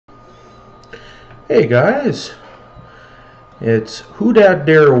Hey guys, it's Who Dat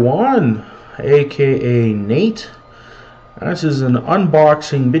Dare One, aka Nate. This is an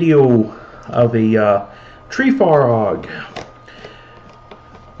unboxing video of a Treefrog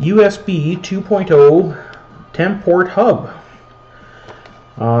USB 2.0 10-port hub.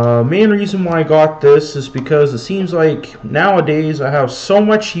 Main reason why I got this is because it seems like nowadays I have so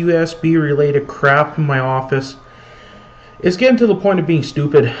much USB related crap in my office. It's getting to the point of being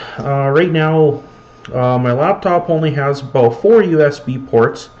stupid. Right now, my laptop only has about 4 USB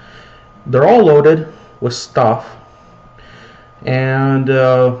ports. They're all loaded with stuff. And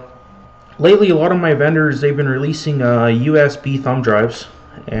lately, a lot of my vendors, they've been releasing USB thumb drives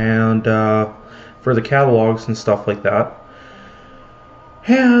and for the catalogs and stuff like that.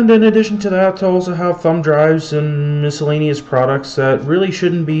 And in addition to that, I also have thumb drives and miscellaneous products that really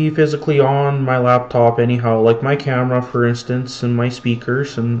shouldn't be physically on my laptop anyhow, like my camera, for instance, and my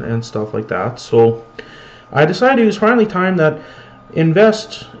speakers and stuff like that. So I decided it was finally time that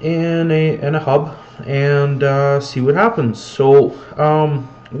invest in a hub and see what happens. So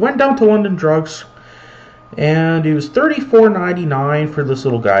went down to London Drugs, and it was $34.99 for this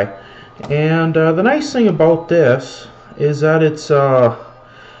little guy. And the nice thing about this is that it's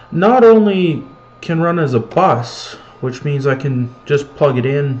not only can run as a bus, which means I can just plug it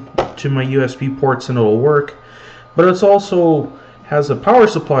in to my USB ports and it'll work, but it's also has a power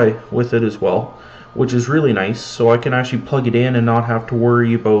supply with it as well, which is really nice. So I can actually plug it in and not have to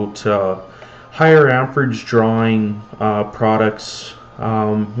worry about higher amperage drawing products,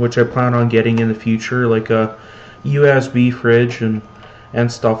 which I plan on getting in the future, like a USB fridge and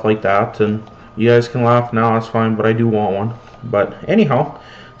stuff like that. And you guys can laugh now, it's fine, but I do want one. But anyhow,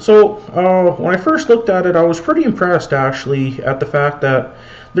 so when I first looked at it, I was pretty impressed actually at the fact that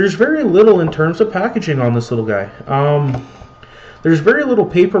there's very little in terms of packaging on this little guy. There's very little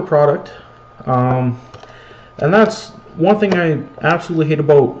paper product, and that's one thing I absolutely hate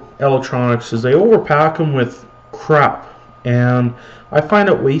about electronics, is they overpack them with crap, and I find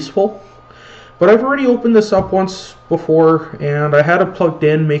it wasteful. But I've already opened this up once before, and I had it plugged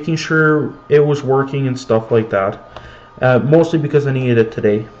in, making sure it was working and stuff like that. Mostly because I needed it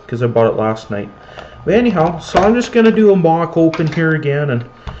today, because I bought it last night. But anyhow, so I'm just going to do a mock open here again and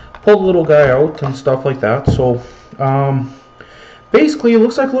pull the little guy out and stuff like that. So basically it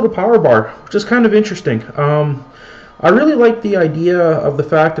looks like a little power bar, which is kind of interesting. I really like the idea of the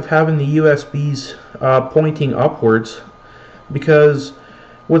fact of having the USBs pointing upwards, because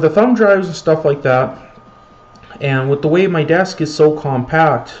with the thumb drives and stuff like that, and with the way my desk is so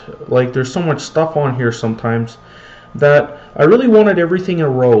compact, like there's so much stuff on here sometimes, that I really wanted everything in a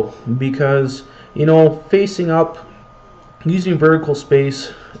row, because, you know, facing up, using vertical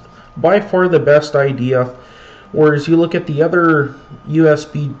space, by far the best idea. Whereas you look at the other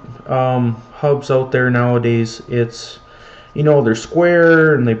USB hubs out there nowadays, it's, you know, they're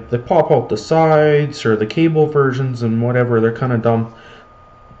square and they pop out the sides, or the cable versions and whatever, they're kind of dumb.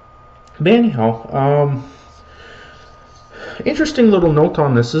 But anyhow, interesting little note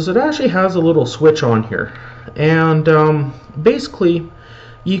on this is it actually has a little switch on here. And basically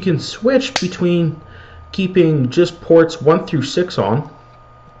you can switch between keeping just ports 1 through 6 on,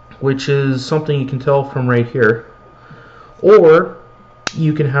 which is something you can tell from right here, or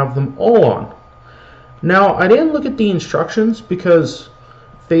you can have them all on. Now, I didn't look at the instructions because,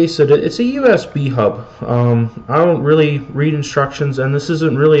 face it, it's a USB hub. I don't really read instructions, and this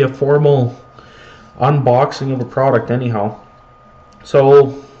isn't really a formal unboxing of a product anyhow.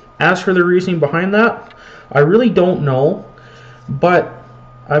 So as for the reasoning behind that, I really don't know, but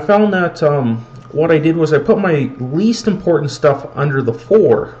I found that what I did was I put my least important stuff under the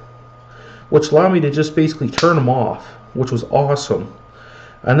 4, which allowed me to just basically turn them off, which was awesome.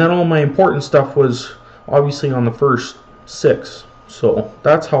 And then all my important stuff was obviously on the first 6, so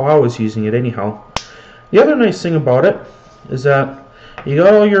that's how I was using it anyhow. The other nice thing about it is that you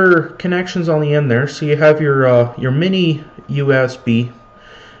got all your connections on the end there, so you have your mini USB,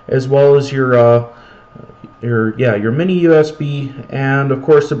 as well as your mini USB, and of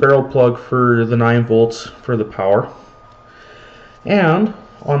course the barrel plug for the 9 volts for the power. And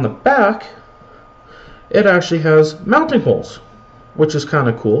on the back it actually has mounting holes, which is kind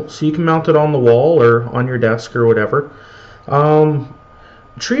of cool, so you can mount it on the wall or on your desk or whatever.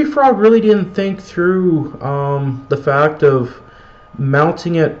 Treefrog really didn't think through the fact of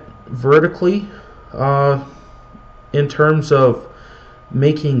mounting it vertically in terms of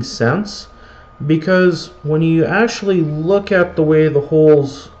making sense, because when you actually look at the way the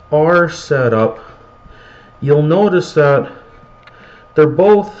holes are set up, you'll notice that they're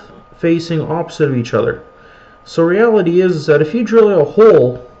both facing opposite of each other. So reality is that if you drill a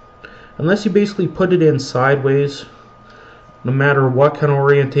hole unless you basically put it in sideways, no matter what kind of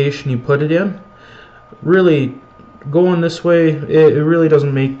orientation you put it in, really going this way, it really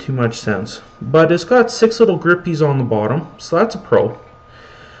doesn't make too much sense. But it's got 6 little grippies on the bottom, so that's a pro.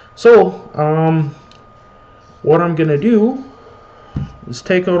 So what I'm gonna do is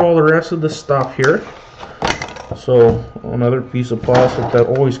take out all the rest of the stuff here. So another piece of plastic that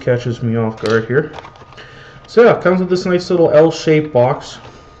always catches me off guard here. So yeah, it comes with this nice little L-shaped box,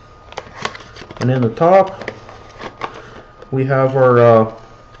 and in the top we have our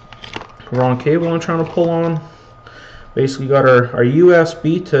wrong cable I'm trying to pull on. Basically got our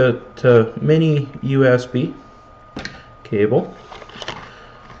USB to mini USB cable.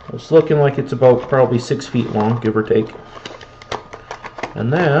 It's looking like it's about probably 6 feet long, give or take.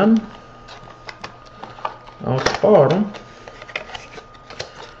 And then out the bottom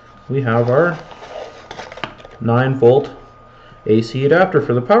we have our 9-volt AC adapter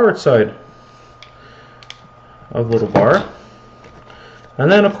for the powered side of little bar.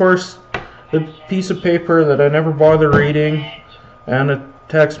 And then of course the piece of paper that I never bother reading, and a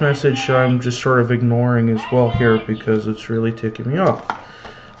text message I'm just sort of ignoring as well here because it's really ticking me off.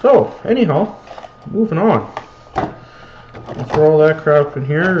 So anyhow, moving on. I'll throw all that crap in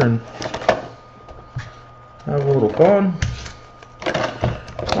here and have a little fun.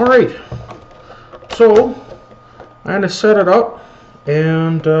 Alright, so I'm going to set it up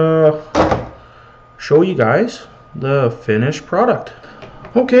and show you guys the finished product.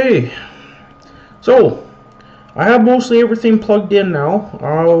 Okay, so I have mostly everything plugged in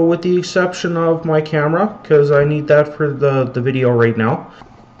now, with the exception of my camera, because I need that for the video right now.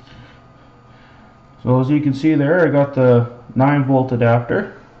 So as you can see there, I got the 9-volt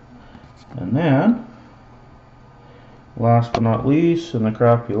adapter, and then last but not least, in the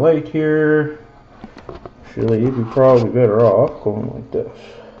crappy light here, actually you'd be probably better off going like this.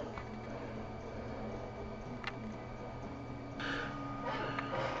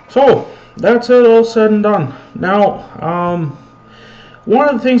 So that's it, all said and done. Now, one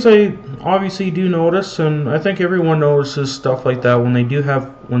of the things I obviously do notice, and I think everyone notices stuff like that when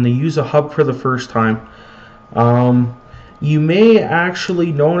they use a hub for the first time, you may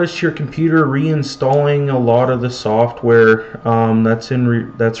actually notice your computer reinstalling a lot of the software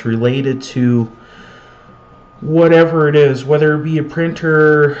that's related to whatever it is, whether it be a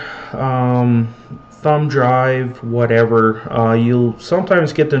printer, thumb drive, whatever. You'll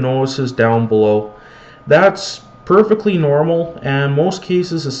sometimes get the notices down below. That's perfectly normal, and most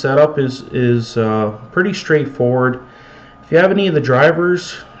cases the setup is pretty straightforward. If you have any of the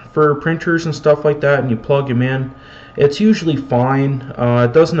drivers for printers and stuff like that and you plug them in, it's usually fine.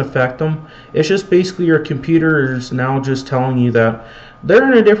 It doesn't affect them. It's just basically your computer is now just telling you that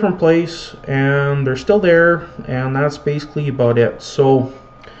they're in a different place and they're still there, and that's basically about it. So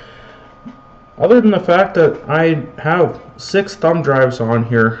other than the fact that I have 6 thumb drives on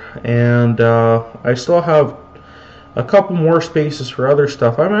here, and I still have a couple more spaces for other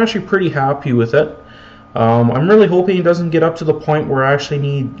stuff, I'm actually pretty happy with it. I'm really hoping it doesn't get up to the point where I actually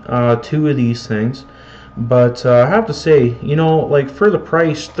need 2 of these things. But I have to say, you know, like for the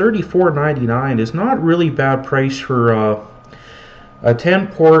price, $34.99 is not really bad price for a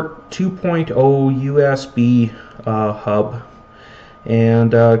 10-port 2.0 USB hub.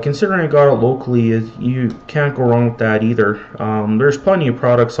 And considering I got it locally, you can't go wrong with that either. There's plenty of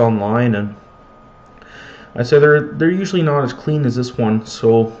products online, and I say they're usually not as clean as this one.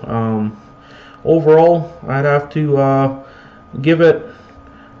 So overall, I'd have to give it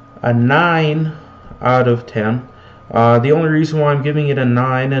a 9 out of 10. The only reason why I'm giving it a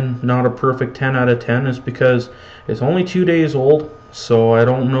 9 and not a perfect 10 out of 10 is because it's only 2 days old, so I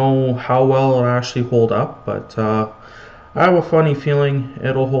don't know how well it'll actually hold up, but I have a funny feeling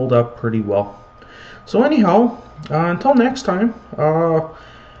it'll hold up pretty well. So anyhow, until next time,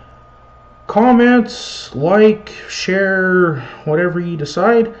 comments, like, share, whatever you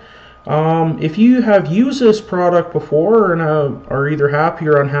decide. If you have used this product before and are either happy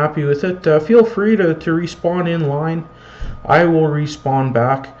or unhappy with it, feel free to respond in line. I will respond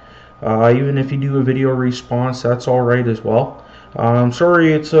back. Even if you do a video response, that's alright as well. I'm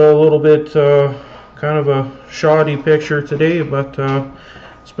sorry it's a little bit kind of a shoddy picture today, but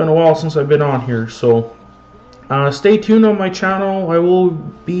it's been a while since I've been on here. So stay tuned on my channel. I will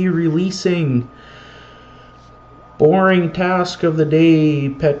be releasing boring task of the day,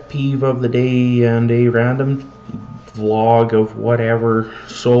 pet peeve of the day, and a random vlog of whatever.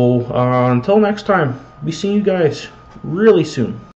 So until next time, be seeing you guys really soon.